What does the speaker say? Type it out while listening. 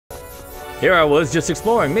Here I was just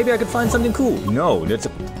exploring. Maybe I could find something cool. No, that's a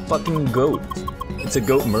fucking goat. It's a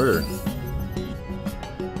goat murder.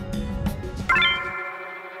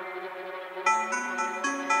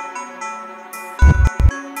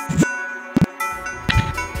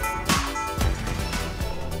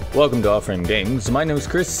 Welcome to Offrame Games. My name is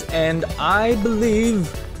Chris, and I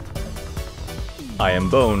believe I am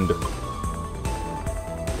boned.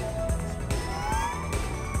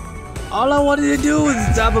 All I wanted to do was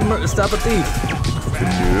stop a thief.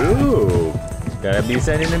 No, gotta be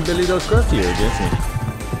sending in Billy those crusty here, isn't he?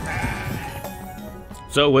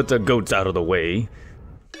 So with the goats out of the way,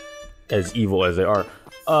 as evil as they are,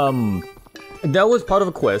 that was part of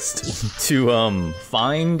a quest to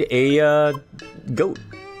find a goat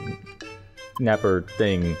napper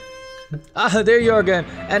thing. Ah, there you are again,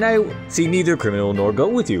 and I see neither criminal nor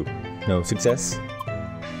goat with you. No success.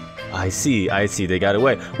 I see, they got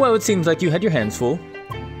away. Well, it seems like you had your hands full.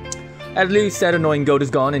 At least that annoying goat is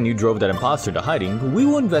gone and you drove that imposter to hiding. We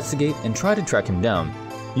will investigate and try to track him down.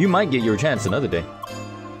 You might get your chance another day.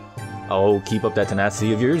 I'll keep up that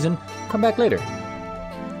tenacity of yours and come back later.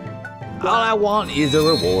 All I want is a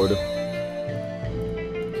reward.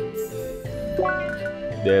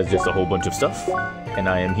 There's just a whole bunch of stuff, and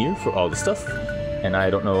I am here for all the stuff, and I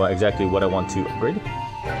don't know exactly what I want to upgrade.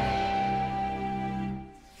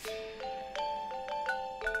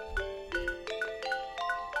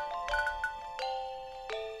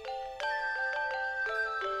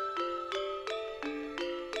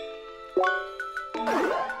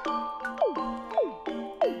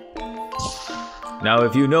 Now,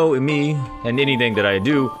 if you know me and anything that I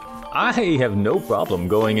do, I have no problem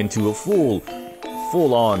going into a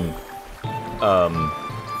full-on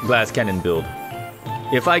glass cannon build.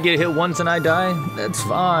 If I get hit once and I die, that's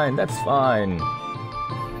fine,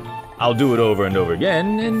 I'll do it over and over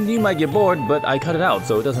again, and you might get bored, but I cut it out,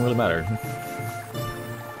 so it doesn't really matter.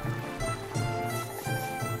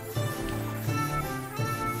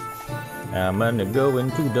 I'm gonna go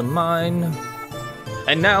into the mine.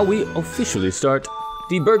 And now we officially start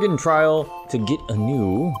the Bergen trial to get a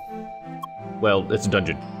new... Well, it's a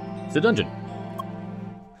dungeon. It's a dungeon.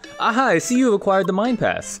 Aha, I see you have acquired the mine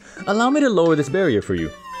pass. Allow me to lower this barrier for you.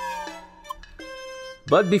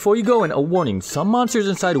 But before you go in, a warning. Some monsters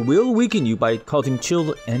inside will weaken you by causing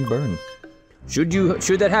chill and burn. Should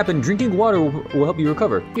that happen, drinking water will help you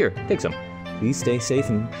recover. Here, take some. Please stay safe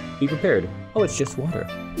and be prepared. Oh, it's just water.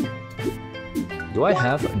 Do I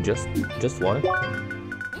have just water?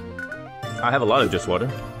 I have a lot of just water.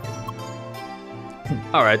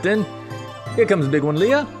 Alright then, here comes the big one,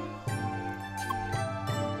 Leah.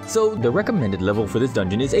 So, the recommended level for this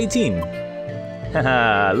dungeon is 18.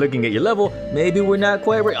 Haha, looking at your level, maybe we're not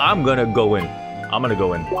quite right. I'm gonna go in.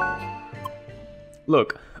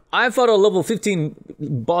 Look, I fought a level 15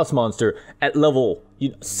 boss monster at level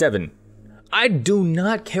 7. I do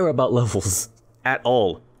not care about levels at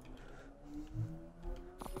all.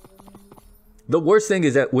 The worst thing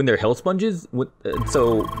is that when they're health sponges,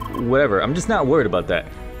 so whatever, I'm just not worried about that.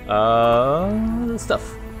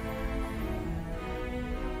 Stuff.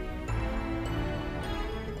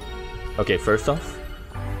 Okay, first off.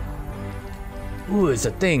 Ooh, it's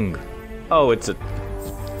a thing. Oh, it's a...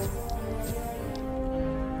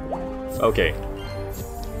 Okay.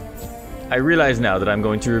 I realize now that I'm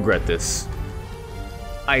going to regret this.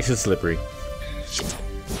 Ice is slippery.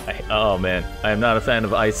 Oh man, I am not a fan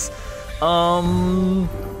of ice. You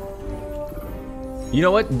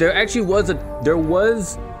know what? There actually was a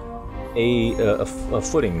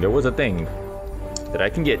footing. There was a thing that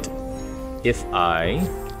I can get if I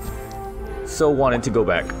so wanted to go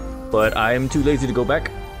back, but I am too lazy to go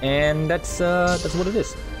back, and that's what it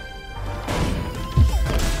is.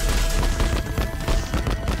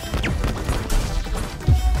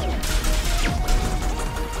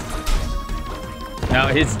 Now,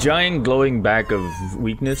 his giant glowing back of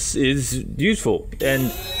weakness is useful, and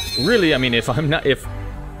really, I mean,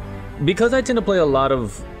 because I tend to play a lot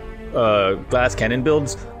of glass cannon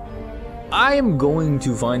builds, I am going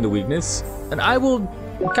to find the weakness, and I will,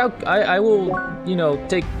 you know,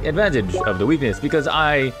 take advantage of the weakness because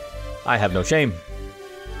I have no shame.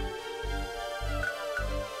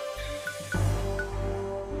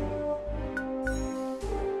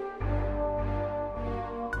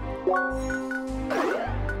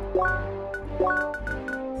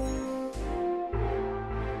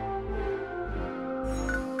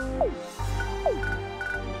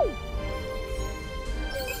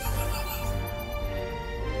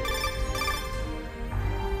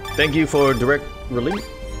 Thank you for direct relief.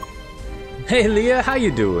 Hey Leah, how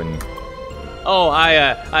you doing? Oh,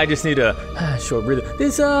 I just need a short breather.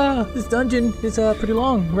 This dungeon is pretty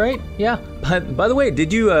long, right? Yeah. By the way,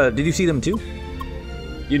 did you see them too?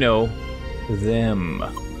 You know, them.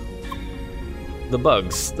 The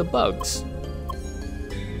bugs.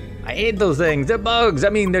 I hate those things. They're bugs. I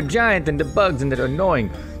mean, they're giant and they're bugs and they're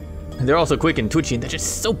annoying. And they're also quick and twitchy. And there's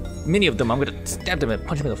just so many of them. I'm gonna stab them and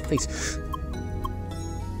punch them in the face.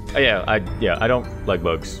 I don't like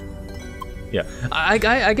bugs. Yeah, I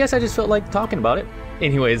guess I just felt like talking about it.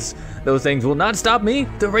 Anyways, those things will not stop me.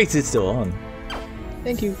 The race is still on.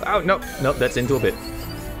 Thank you. Oh, no, that's into a bit.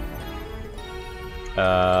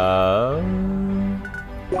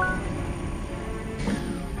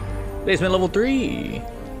 Basement level 3.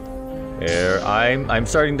 There, I'm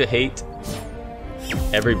starting to hate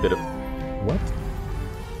every bit of... What?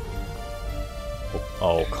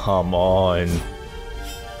 Oh, come on.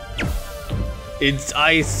 It's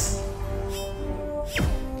ice.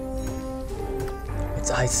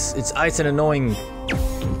 It's ice and annoying.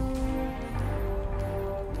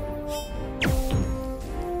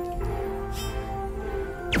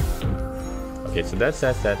 Okay, so that's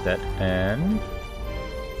that, and...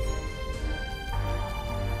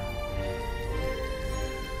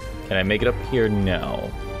 Can I make it up here?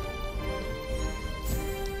 No.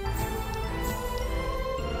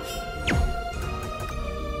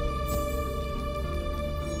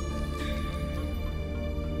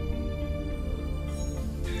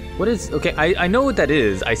 What is, okay, I know what that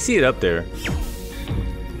is. I see it up there.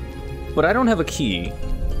 But I don't have a key.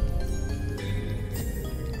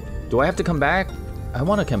 Do I have to come back? I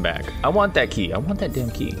want to come back. I want that key. I want that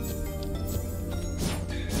damn key.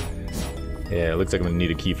 Yeah, it looks like I'm gonna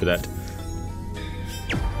need a key for that.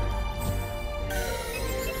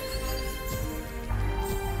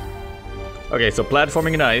 Okay, so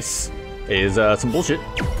platforming in ice is some bullshit.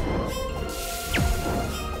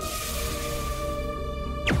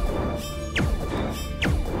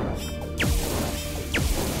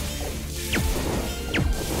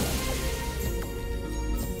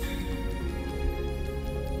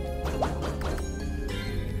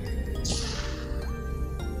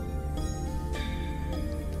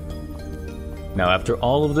 Now, after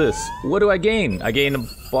all of this, what do I gain? I gain a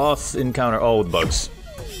boss encounter. Oh, with bugs.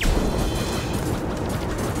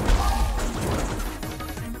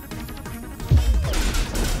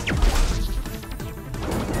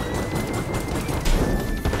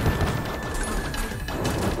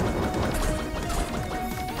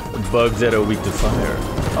 Bugs that are weak to fire.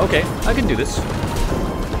 Okay, I can do this.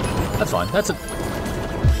 That's fine. That's a...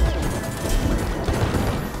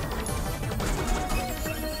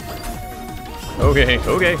 Okay,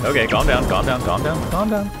 calm down, Calm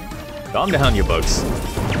down, you bugs.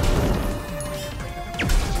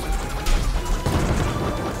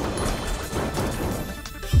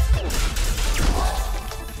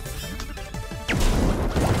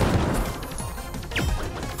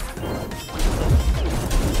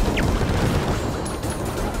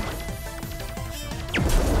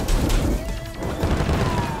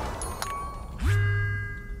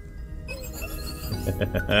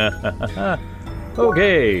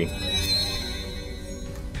 Okay.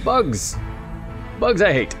 Bugs. Bugs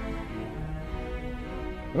I hate.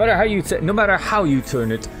 No matter how you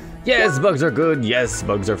turn it. Yes, bugs are good. Yes,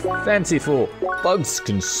 bugs are fanciful. Bugs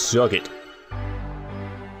can suck it.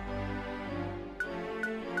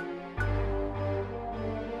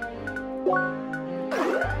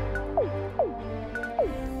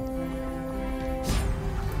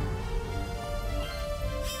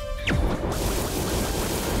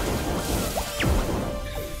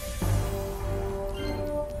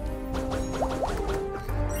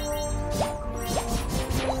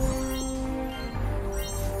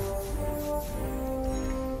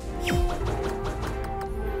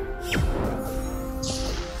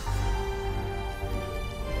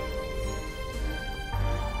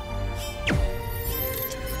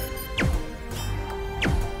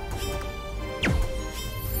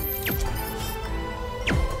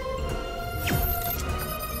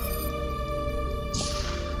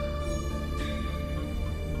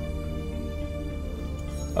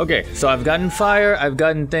 Okay, so I've gotten fire, I've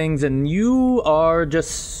gotten things, and you are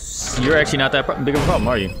just... You're actually not that big of a problem,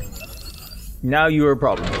 are you? Now you are a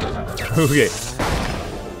problem. Okay.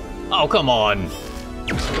 Oh, come on.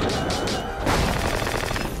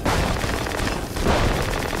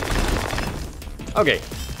 Okay.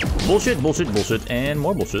 Bullshit, and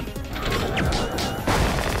more bullshit.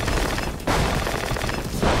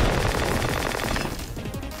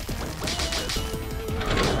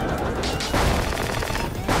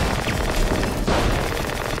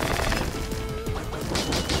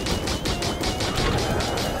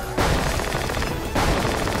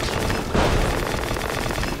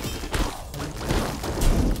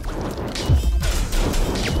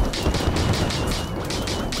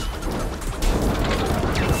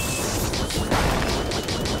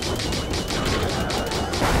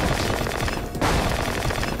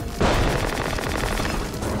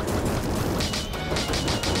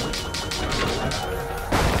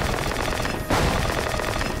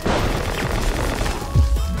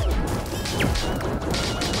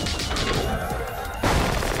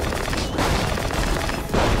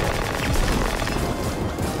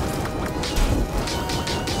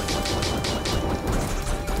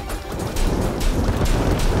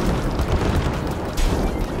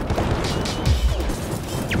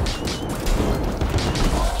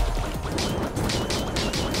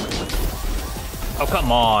 Oh,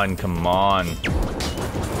 come on, come on.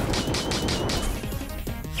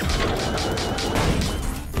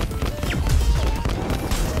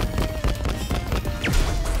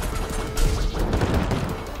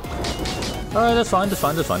 Alright, that's fine, that's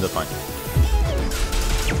fine, that's fine, that's fine.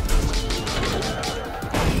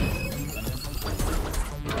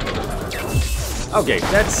 Okay,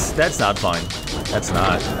 that's not fine. That's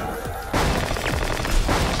not.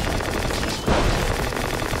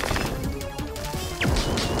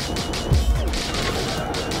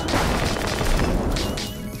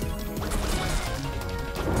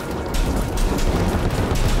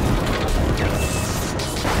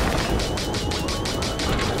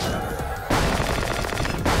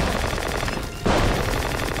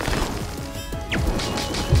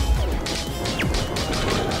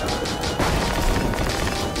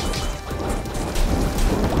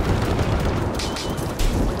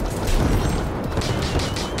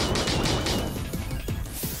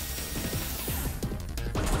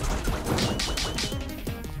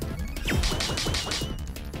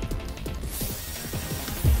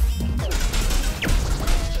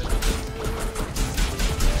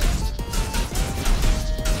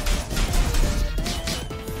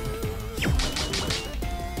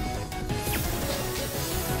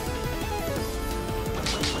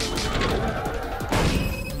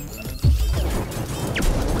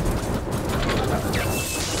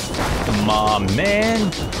 Aw, man,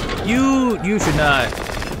 you should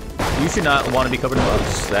not want to be covered in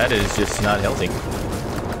bugs. That is just not healthy.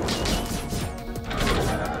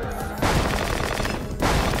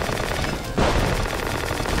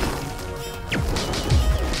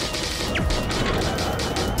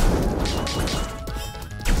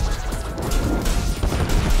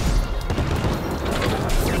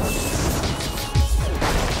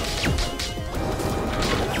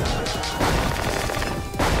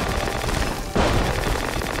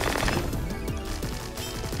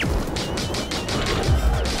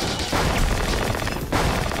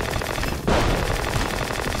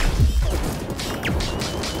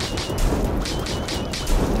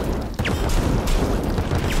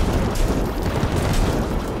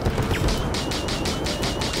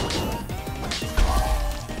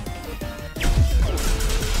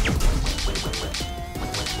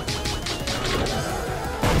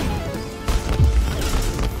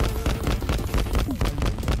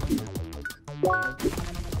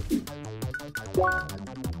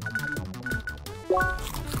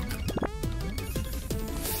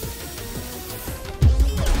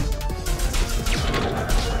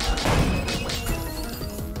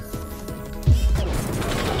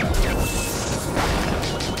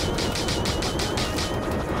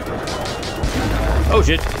 Oh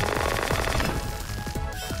shit.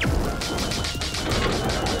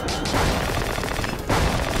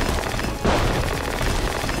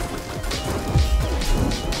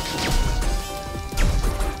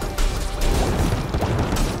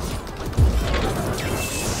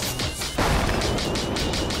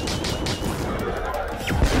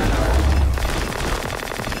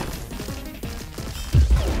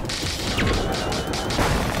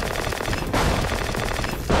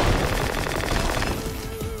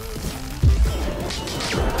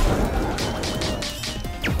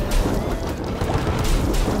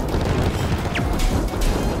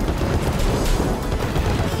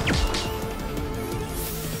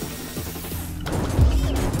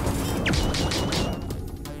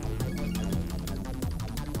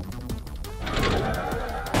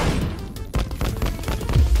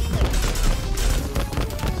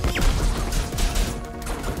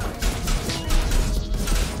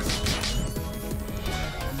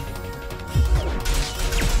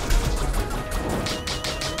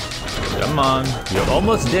 Come on, you're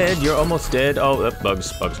almost dead, you're almost dead. Oh,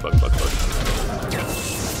 bugs.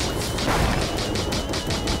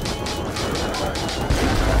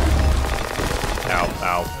 Ow,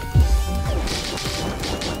 ow.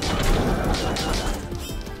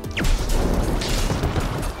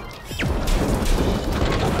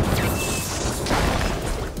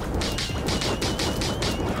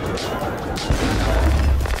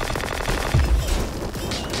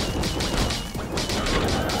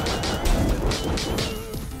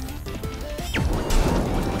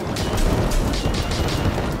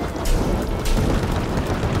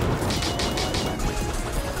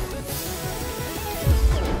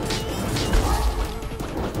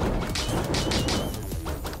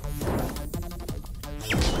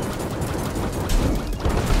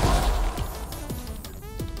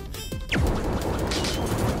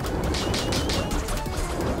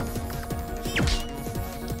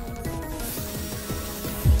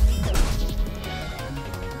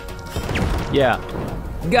 Yeah.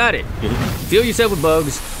 Got it. Fill yourself with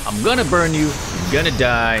bugs. I'm gonna burn you. You're gonna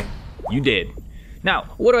die. You dead. Now,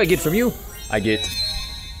 what do I get from you? I get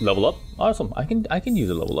level up. Awesome. I can use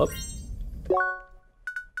a level up.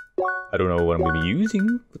 I don't know what I'm gonna be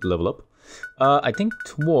using with level up. I think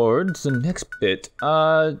towards the next bit.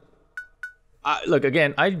 Look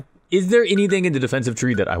again. Is there anything in the defensive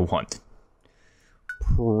tree that I want?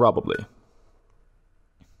 Probably.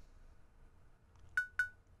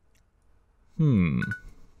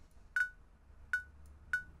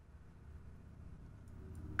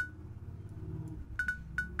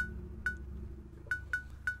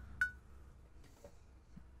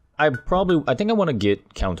 I think I want to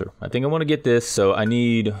get counter. I think I want to get this, so I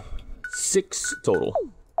need 6 total.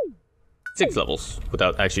 6 levels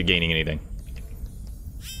without actually gaining anything.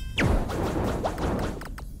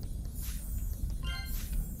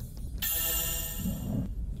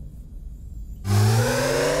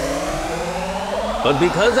 But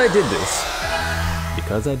because I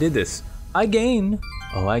did this, I gain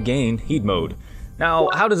heat mode. Now,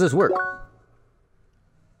 how does this work?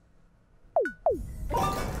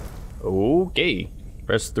 Okay.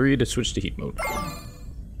 Press 3 to switch to heat mode.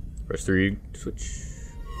 Press 3 to switch.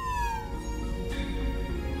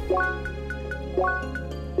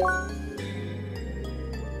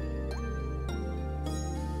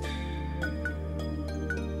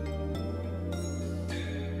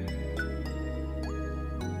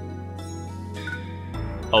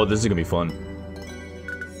 Oh, this is gonna be fun.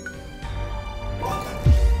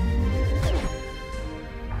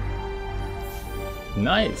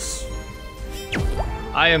 Nice.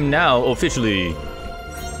 I am now officially...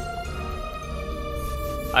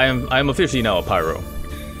 I am officially now a pyro.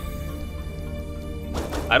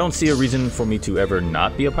 I don't see a reason for me to ever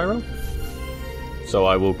not be a pyro. So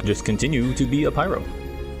I will just continue to be a pyro.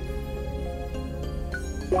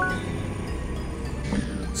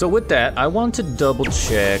 So with that, I want to double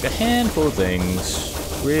check a handful of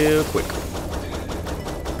things real quick.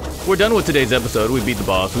 We're done with today's episode. We beat the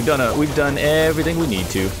boss. We've done everything we need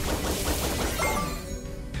to.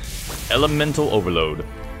 Elemental overload.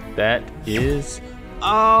 That is...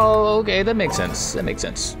 Oh, okay, that makes sense. That makes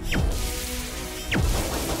sense.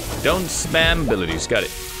 Don't spam abilities. Got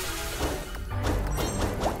it.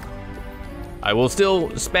 I will still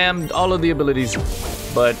spam all of the abilities,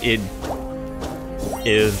 but it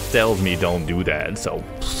tells me don't do that, so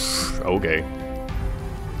okay.